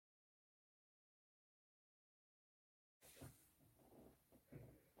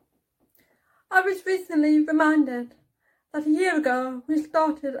I was recently reminded that a year ago we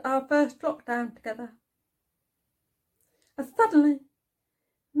started our first lockdown together. And suddenly,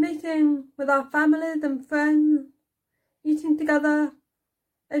 meeting with our families and friends, eating together,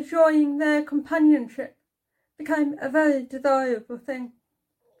 enjoying their companionship became a very desirable thing.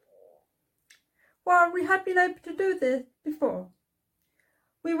 While we had been able to do this before,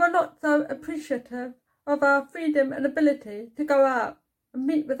 we were not so appreciative of our freedom and ability to go out and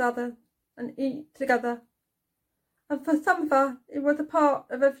meet with others and eat together. And for some of us, it was a part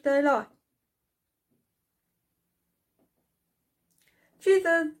of everyday life.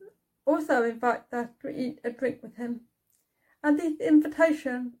 Jesus also invites us to eat and drink with him, and this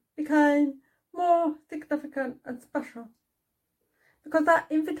invitation became more significant and special, because that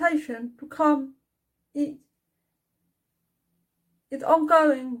invitation to come eat is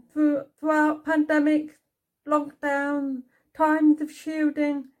ongoing throughout pandemics, lockdown, times of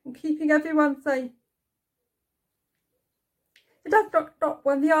shielding and keeping everyone safe. It does not stop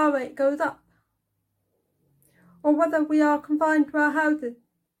when the R rate goes up, or whether we are confined to our houses,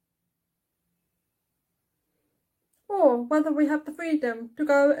 or whether we have the freedom to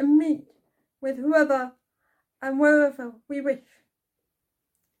go and meet with whoever and wherever we wish.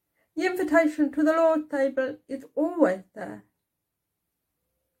 The invitation to the Lord's table is always there.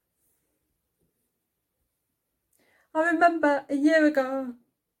 I remember a year ago,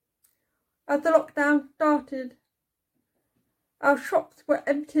 as the lockdown started, our shops were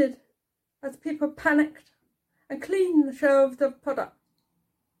emptied as people panicked and cleaned the shelves of products.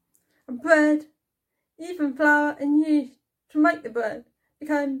 And bread, even flour and yeast to make the bread,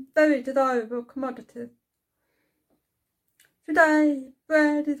 became very desirable commodities. Today,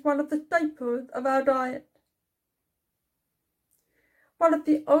 bread is one of the staples of our diet. One of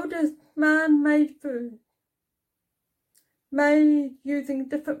the oldest man-made foods, made using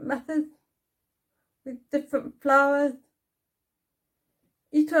different methods, with different flours,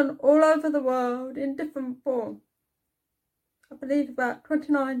 eaten all over the world in different forms. I believe about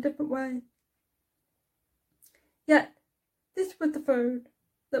 29 different ways. Yet, this was the food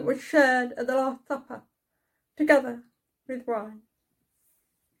that was shared at the Last Supper, together with wine.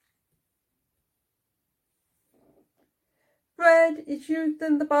 Bread is used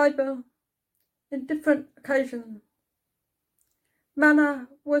in the Bible in different occasions. Manna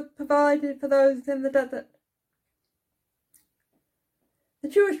was provided for those in the desert. The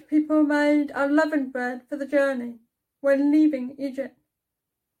Jewish people made unleavened bread for the journey when leaving Egypt.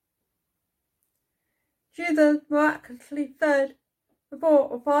 Jesus miraculously fed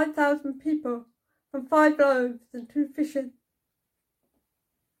 4,000 or 5,000 people from 5 loaves and 2 fishes.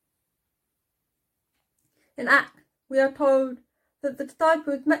 In Acts, we are told that the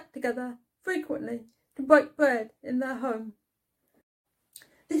disciples met together frequently to break bread in their home.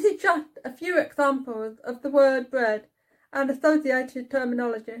 This is just a few examples of the word bread and associated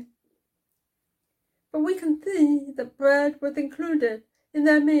terminology. But we can see that bread was included in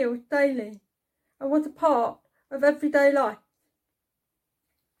their meals daily and was a part of everyday life.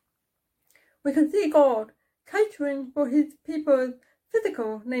 We can see God catering for his people's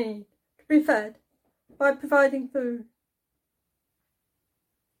physical need to be fed by providing food.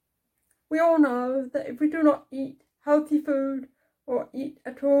 We all know that if we do not eat healthy food or eat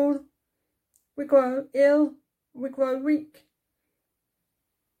at all, we grow ill, we grow weak.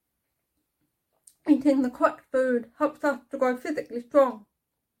 Eating the correct food helps us to grow physically strong.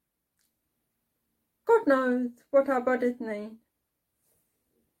 God knows what our bodies need.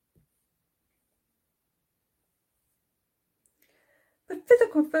 But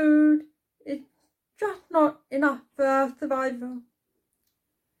physical food is just not enough for our survival.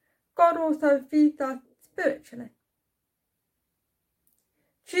 God also feeds us spiritually.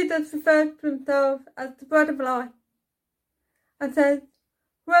 Jesus refers to himself as the bread of life and says,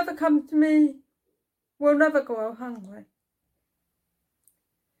 "Whoever comes to me will never go hungry."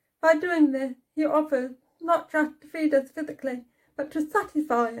 By doing this, he offers not just to feed us physically, but to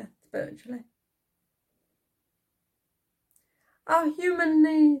satisfy us spiritually. Our human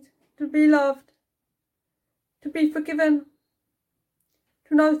need to be loved, to be forgiven,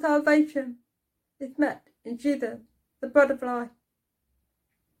 to know salvation is met in Jesus, the bread of life.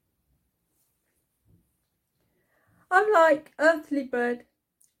 Unlike earthly bread,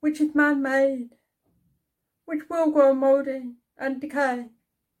 which is man-made, which will grow mouldy and decay,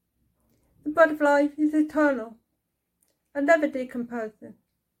 the bread of life is eternal and never decomposes.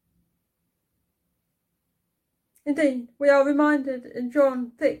 Indeed, we are reminded in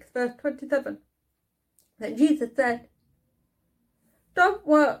John 6, verse 27, that Jesus said, "Don't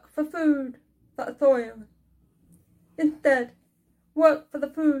work for food that soils. Instead, work for the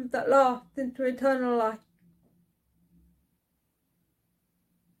food that lasts into eternal life.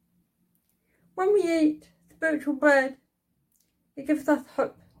 When we eat spiritual bread, it gives us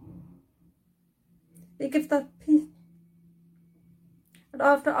hope. It gives us peace. And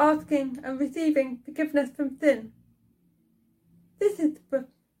after asking and receiving forgiveness from sin, this is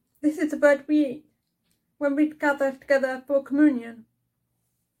the bread we eat when we gather together for communion.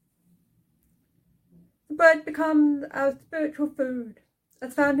 The bread becomes our spiritual food,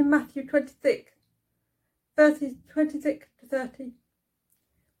 as found in Matthew 26, verses 26 to 30,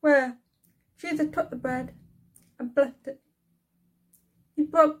 where Jesus took the bread and blessed it. He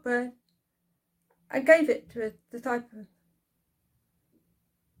broke bread and gave it to his disciples.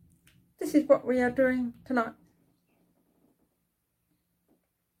 This is what we are doing tonight.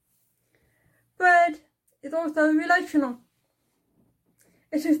 Bread is also relational.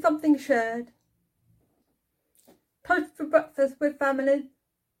 It is something shared. Toast for breakfast with families,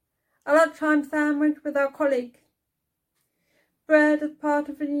 a lunchtime sandwich with our colleagues, bread as part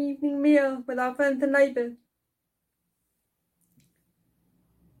of an evening meal with our friends and neighbours.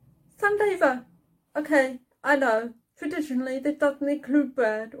 Sunday though, okay, I know, traditionally this doesn't include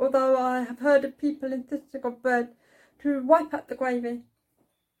bread, although I have heard of people insisting on bread to wipe out the gravy.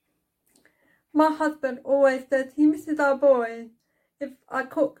 My husband always says he misses our boys if I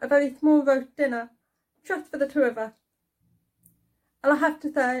cook a very small roast dinner just for the two of us. And I have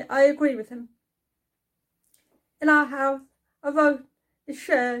to say, I agree with him. In our house, a roast is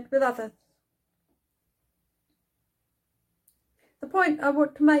shared with others. The point I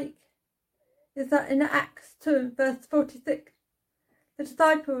want to make is that in Acts 2, verse 46, the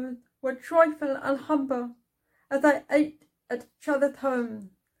disciples were joyful and humble as they ate at each other's homes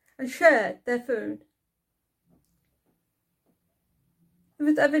and shared their food. There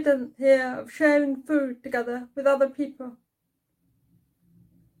is evidence here of sharing food together with other people.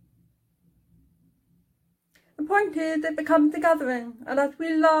 The point is, it becomes a gathering, and as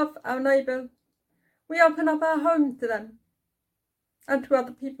we love our neighbours, we open up our homes to them and to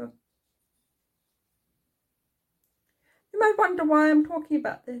other people. You may wonder why I'm talking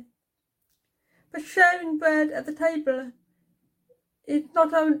about this, but sharing bread at the table is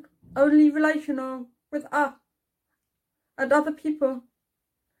not only relational with us and other people,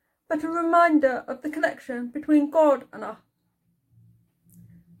 but a reminder of the connection between God and us,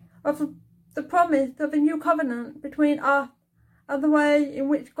 of the promise of a new covenant between us and the way in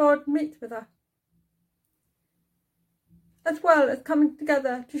which God meets with us, as well as coming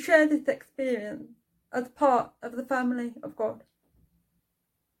together to share this experience as part of the family of God.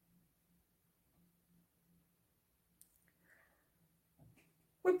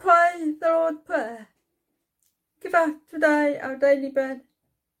 We pray the Lord's Prayer. Give us today our daily bread.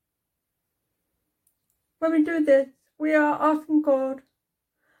 When we do this, we are asking God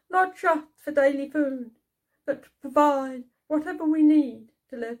not just for daily food, but to provide whatever we need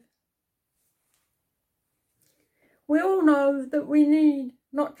to live. We all know that we need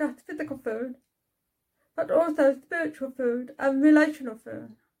not just physical food, but also spiritual food and relational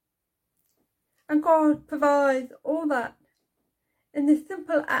food. And God provides all that in this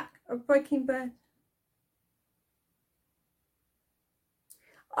simple act of breaking bread.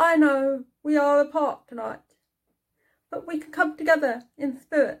 I know we are apart tonight, but we can come together in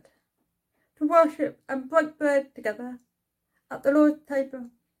spirit to worship and break bread together at the Lord's table.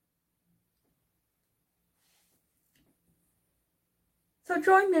 So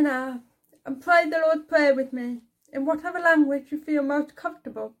join me now and pray the Lord's Prayer with me in whatever language you feel most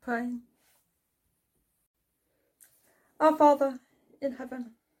comfortable praying. Our Father in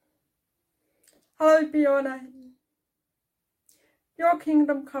heaven, hallowed be your name. Your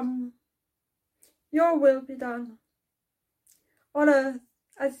kingdom come, your will be done, on earth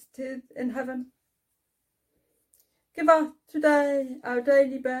as it is in heaven. Give us today our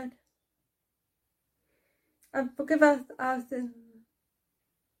daily bread, and forgive us our sins,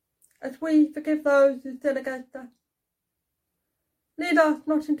 as we forgive those who sin against us. Lead us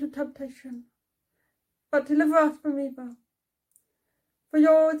not into temptation, but deliver us from evil. For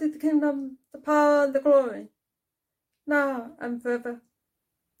yours is the kingdom, the power, and the glory, now and forever.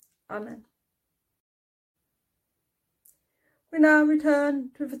 Amen. We now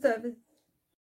return to the service.